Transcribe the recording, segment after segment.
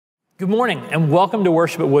Good morning and welcome to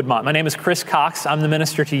worship at Woodmont. My name is Chris Cox. I'm the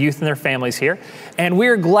minister to youth and their families here, and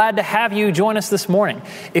we're glad to have you join us this morning.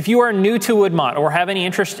 If you are new to Woodmont or have any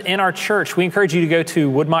interest in our church, we encourage you to go to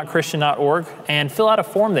woodmontchristian.org and fill out a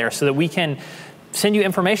form there so that we can send you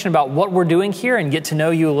information about what we're doing here and get to know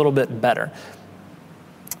you a little bit better.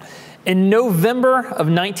 In November of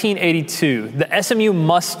 1982, the SMU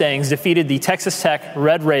Mustangs defeated the Texas Tech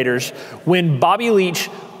Red Raiders when Bobby Leach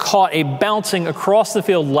caught a bouncing across the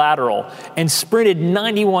field lateral and sprinted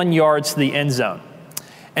 91 yards to the end zone.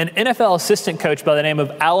 An NFL assistant coach by the name of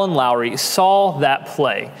Alan Lowry saw that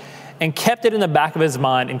play and kept it in the back of his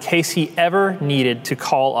mind in case he ever needed to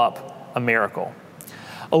call up a miracle.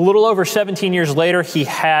 A little over 17 years later, he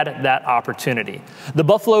had that opportunity. The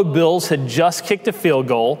Buffalo Bills had just kicked a field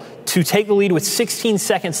goal to take the lead with 16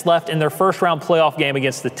 seconds left in their first-round playoff game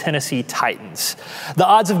against the Tennessee Titans. The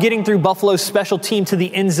odds of getting through Buffalo's special team to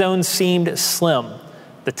the end zone seemed slim.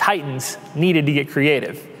 The Titans needed to get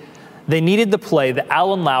creative. They needed the play that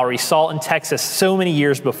Alan Lowry saw in Texas so many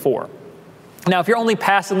years before. Now, if you're only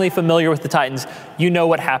passingly familiar with the Titans, you know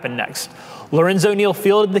what happened next. Lorenzo Neal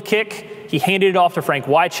fielded the kick. He handed it off to Frank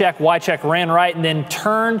Wycheck. Wycheck ran right and then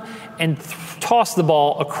turned and tossed the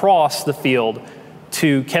ball across the field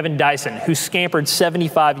to Kevin Dyson, who scampered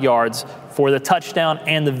 75 yards for the touchdown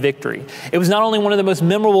and the victory. It was not only one of the most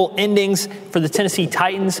memorable endings for the Tennessee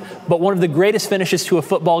Titans, but one of the greatest finishes to a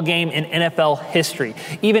football game in NFL history.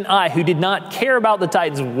 Even I, who did not care about the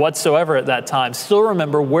Titans whatsoever at that time, still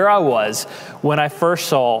remember where I was when I first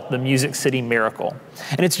saw the Music City Miracle.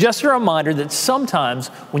 And it's just a reminder that sometimes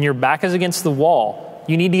when your back is against the wall,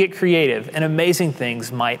 you need to get creative and amazing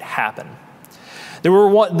things might happen. There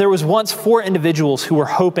was once 4 individuals who were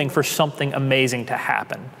hoping for something amazing to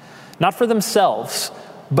happen. Not for themselves,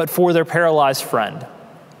 but for their paralyzed friend.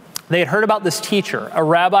 They had heard about this teacher, a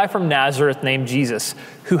rabbi from Nazareth named Jesus,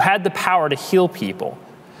 who had the power to heal people.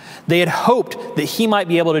 They had hoped that he might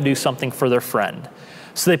be able to do something for their friend.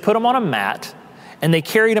 So they put him on a mat, and they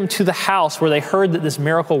carried him to the house where they heard that this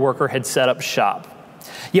miracle worker had set up shop.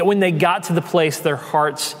 Yet when they got to the place, their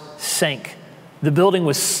hearts sank. The building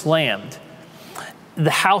was slammed. The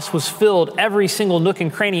house was filled, every single nook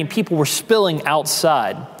and cranny, and people were spilling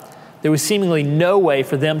outside. There was seemingly no way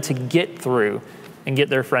for them to get through and get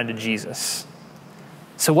their friend to Jesus.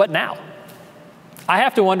 So what now? I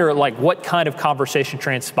have to wonder, what kind of conversation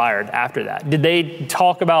transpired after that? Did they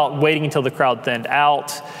talk about waiting until the crowd thinned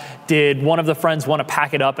out? Did one of the friends want to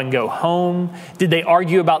pack it up and go home? Did they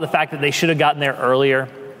argue about the fact that they should have gotten there earlier?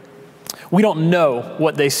 We don't know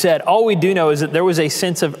what they said. All we do know is that there was a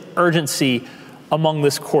sense of urgency among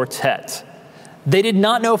this quartet. They did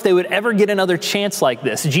not know if they would ever get another chance like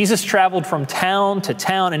this. Jesus traveled from town to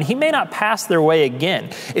town, and he may not pass their way again.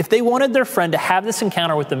 If they wanted their friend to have this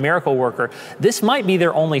encounter with the miracle worker, this might be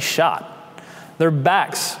their only shot. Their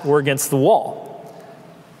backs were against the wall.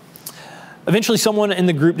 Eventually, someone in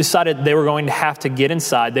the group decided they were going to have to get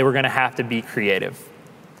inside. They were going to have to be creative.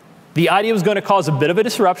 The idea was going to cause a bit of a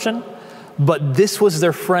disruption, but this was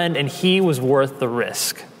their friend, and he was worth the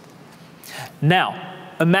risk. Now,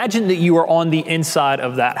 imagine that you are on the inside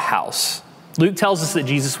of that house. Luke tells us that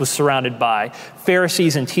Jesus was surrounded by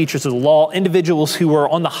Pharisees and teachers of the law, individuals who were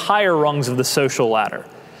on the higher rungs of the social ladder.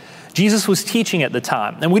 Jesus was teaching at the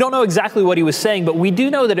time, and we don't know exactly what he was saying, but we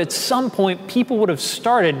do know that at some point people would have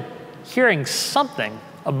started hearing something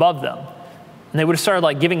above them. And they would have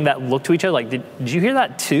started giving that look to each other, did you hear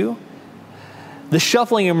that too? The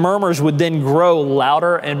shuffling and murmurs would then grow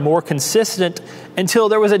louder and more consistent until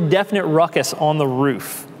there was a definite ruckus on the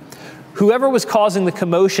roof. Whoever was causing the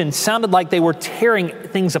commotion sounded like they were tearing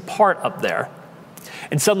things apart up there.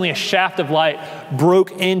 And suddenly a shaft of light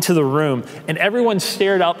broke into the room, and everyone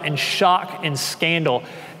stared up in shock and scandal,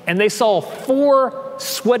 and they saw 4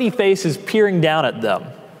 sweaty faces peering down at them.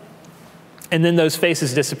 And then those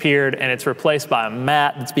faces disappeared, and it's replaced by a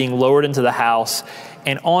mat that's being lowered into the house,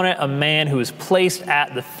 and on it a man who is placed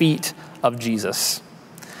at the feet of Jesus.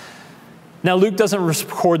 Now, Luke doesn't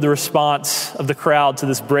record the response of the crowd to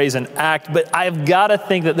this brazen act, but I've got to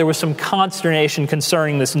think that there was some consternation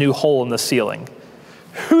concerning this new hole in the ceiling.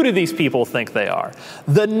 Who do these people think they are?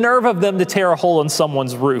 The nerve of them to tear a hole in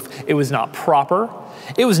someone's roof. It was not proper.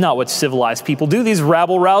 It was not what civilized people do. These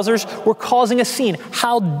rabble-rousers were causing a scene.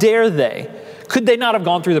 How dare they? Could they not have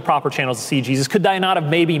gone through the proper channels to see Jesus? Could they not have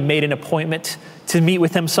maybe made an appointment to meet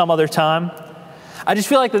with him some other time? I just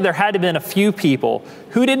feel like that there had to have been a few people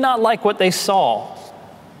who did not like what they saw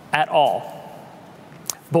at all.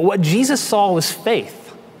 But what Jesus saw was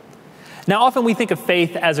faith. Now, often we think of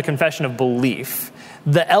faith as a confession of belief.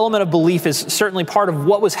 The element of belief is certainly part of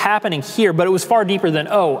what was happening here, but it was far deeper than,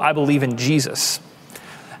 I believe in Jesus.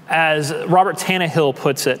 As Robert Tannehill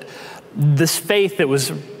puts it, this faith that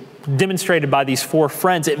was demonstrated by these four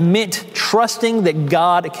friends, it meant trusting that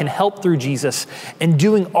God can help through Jesus and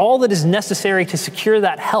doing all that is necessary to secure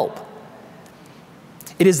that help.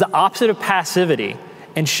 It is the opposite of passivity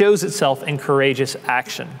and shows itself in courageous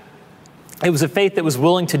action. It was a faith that was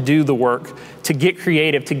willing to do the work, to get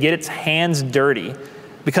creative, to get its hands dirty,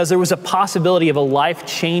 because there was a possibility of a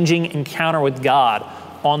life-changing encounter with God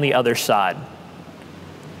on the other side.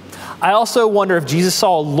 I also wonder if Jesus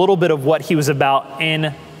saw a little bit of what he was about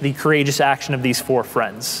in the courageous action of these four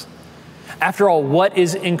friends. After all, what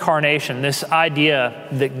is incarnation? This idea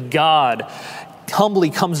that God humbly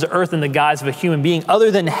comes to earth in the guise of a human being, other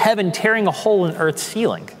than heaven tearing a hole in earth's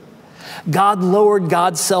ceiling. God lowered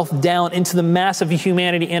God's self down into the mass of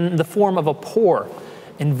humanity in the form of a poor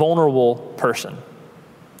and vulnerable person.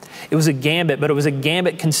 It was a gambit, but it was a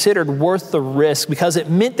gambit considered worth the risk because it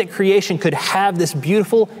meant that creation could have this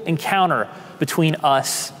beautiful encounter between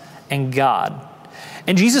us and God.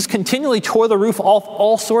 And Jesus continually tore the roof off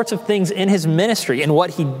all sorts of things in his ministry and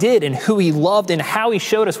what he did and who he loved and how he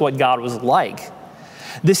showed us what God was like.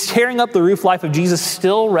 This tearing up the roof life of Jesus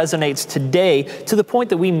still resonates today to the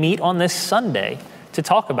point that we meet on this Sunday to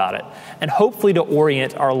talk about it and hopefully to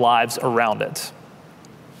orient our lives around it.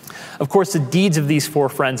 Of course, the deeds of these four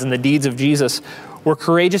friends and the deeds of Jesus were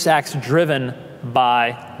courageous acts driven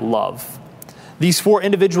by love. These four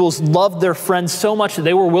individuals loved their friends so much that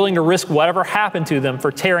they were willing to risk whatever happened to them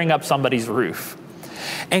for tearing up somebody's roof.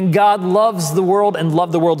 And God loves the world and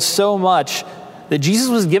loved the world so much that Jesus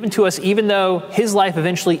was given to us even though his life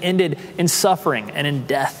eventually ended in suffering and in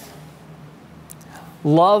death.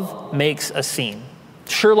 Love makes a scene.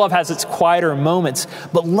 Sure, love has its quieter moments,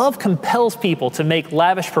 but love compels people to make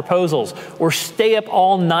lavish proposals or stay up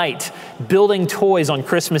all night building toys on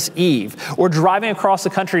Christmas Eve or driving across the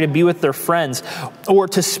country to be with their friends or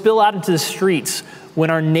to spill out into the streets when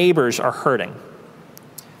our neighbors are hurting.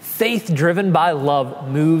 Faith driven by love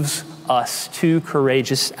moves us to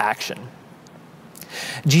courageous action.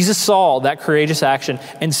 Jesus saw that courageous action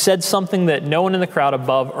and said something that no one in the crowd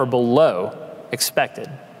above or below expected.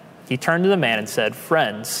 He turned to the man and said,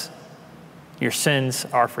 "Friends, your sins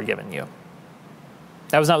are forgiven you."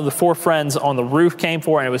 That was not what the four friends on the roof came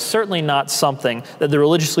for, and it was certainly not something that the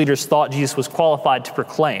religious leaders thought Jesus was qualified to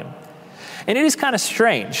proclaim. And it is kind of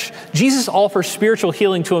strange. Jesus offers spiritual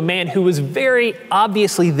healing to a man who was very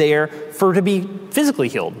obviously there to be physically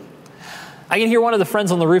healed. I can hear one of the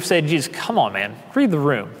friends on the roof say to Jesus, "Come on, man, read the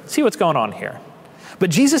room. See what's going on here."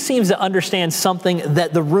 But Jesus seems to understand something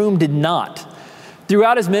that the room did not.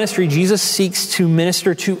 Throughout his ministry, Jesus seeks to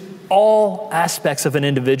minister to all aspects of an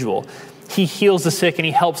individual. He heals the sick and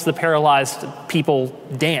he helps the paralyzed people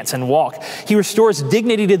dance and walk. He restores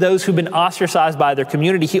dignity to those who've been ostracized by their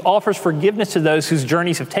community. He offers forgiveness to those whose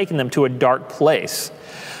journeys have taken them to a dark place.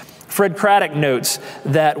 Fred Craddock notes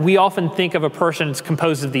that we often think of a person as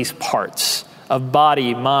composed of these parts of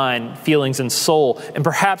body, mind, feelings, and soul. And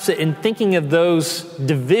perhaps in thinking of those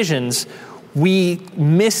divisions, we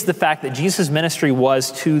miss the fact that Jesus' ministry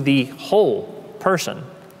was to the whole person.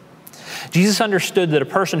 Jesus understood that a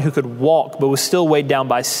person who could walk but was still weighed down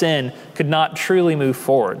by sin could not truly move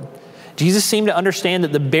forward. Jesus seemed to understand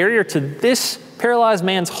that the barrier to this paralyzed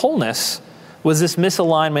man's wholeness was this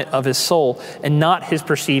misalignment of his soul and not his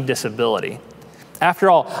perceived disability. After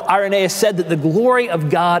all, Irenaeus said that the glory of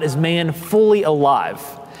God is man fully alive,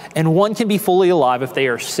 and one can be fully alive if they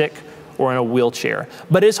are sick or in a wheelchair.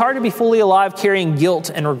 But it's hard to be fully alive carrying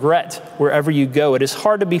guilt and regret wherever you go. It is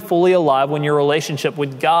hard to be fully alive when your relationship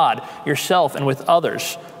with God, yourself, and with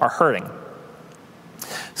others are hurting.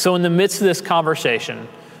 So in the midst of this conversation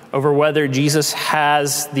over whether Jesus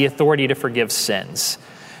has the authority to forgive sins,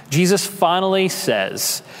 Jesus finally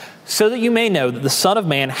says, "So that you may know that the Son of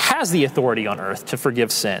Man has the authority on earth to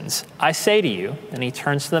forgive sins, I say to you," and he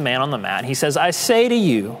turns to the man on the mat, he says, "I say to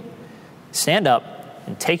you, stand up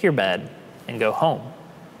and take your bed and go home."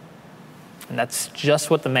 And that's just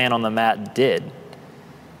what the man on the mat did.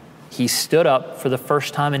 He stood up for the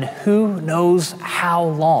first time in who knows how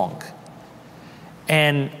long.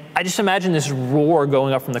 And I just imagine this roar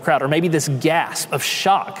going up from the crowd, or maybe this gasp of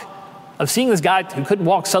shock of seeing this guy who couldn't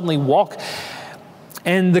walk suddenly walk.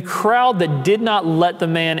 And the crowd that did not let the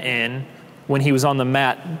man in when he was on the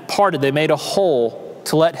mat parted. They made a hole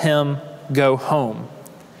to let him go home.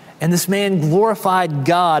 And this man glorified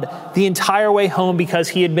God the entire way home because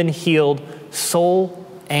he had been healed, soul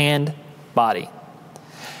and body.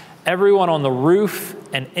 Everyone on the roof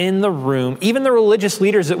and in the room, even the religious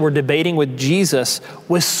leaders that were debating with Jesus,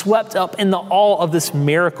 was swept up in the awe of this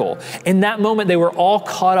miracle. In that moment, they were all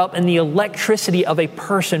caught up in the electricity of a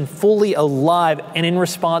person fully alive, and in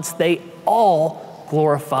response, they all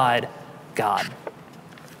glorified God.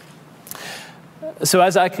 So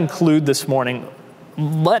as I conclude this morning,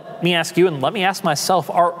 let me ask you and let me ask myself,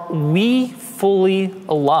 are we fully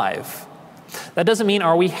alive? That doesn't mean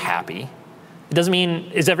are we happy? It doesn't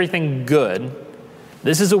mean is everything good?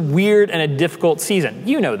 This is a weird and a difficult season.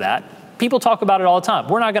 You know that. People talk about it all the time.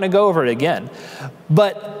 We're not going to go over it again.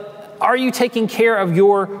 But are you taking care of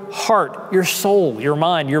your heart, your soul, your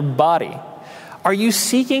mind, your body? Are you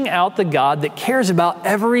seeking out the God that cares about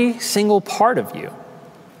every single part of you?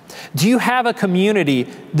 Do you have a community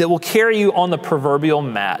that will carry you on the proverbial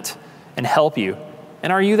mat and help you?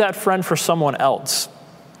 And are you that friend for someone else?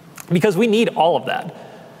 Because we need all of that.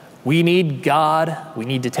 We need God. We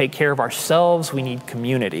need to take care of ourselves. We need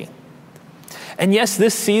community. And yes,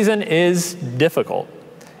 this season is difficult.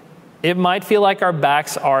 It might feel like our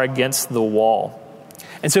backs are against the wall.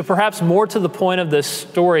 And so perhaps more to the point of this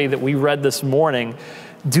story that we read this morning,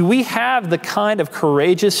 do we have the kind of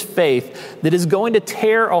courageous faith that is going to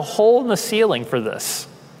tear a hole in the ceiling for this?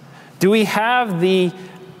 Do we have the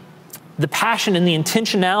passion and the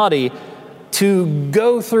intentionality to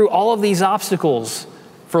go through all of these obstacles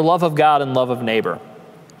for love of God and love of neighbor?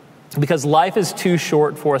 Because life is too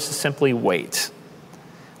short for us to simply wait.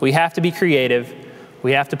 We have to be creative.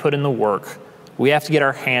 We have to put in the work. We have to get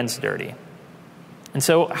our hands dirty. And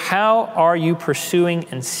so how are you pursuing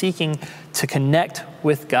and seeking to connect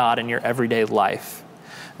with God in your everyday life?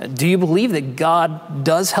 Do you believe that God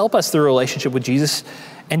does help us through a relationship with Jesus?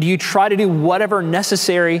 And do you try to do whatever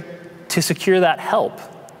necessary to secure that help?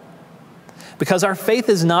 Because our faith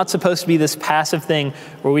is not supposed to be this passive thing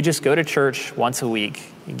where we just go to church once a week,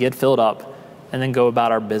 get filled up, and then go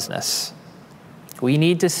about our business. We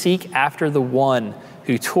need to seek after the one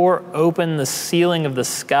who tore open the ceiling of the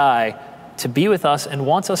sky to be with us and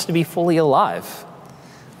wants us to be fully alive.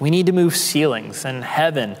 We need to move ceilings and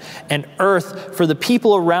heaven and earth for the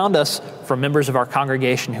people around us, from members of our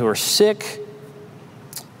congregation who are sick,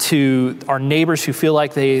 to our neighbors who feel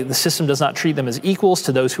like the system does not treat them as equals,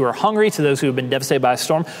 to those who are hungry, to those who have been devastated by a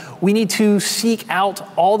storm. We need to seek out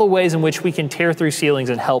all the ways in which we can tear through ceilings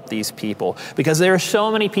and help these people, because there are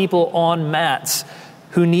so many people on mats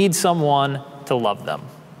who need someone to love them,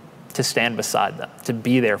 to stand beside them, to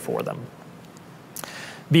be there for them.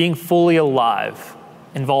 Being fully alive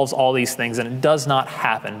involves all these things, and it does not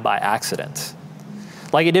happen by accident.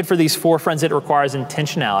 Like it did for these 4 friends, it requires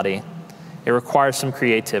intentionality. It requires some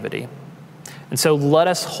creativity. And so let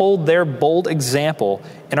us hold their bold example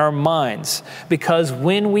in our minds, because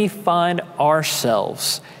when we find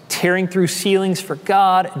ourselves tearing through ceilings for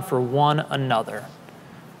God and for one another,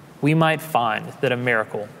 we might find that a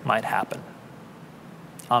miracle might happen.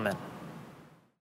 Amen.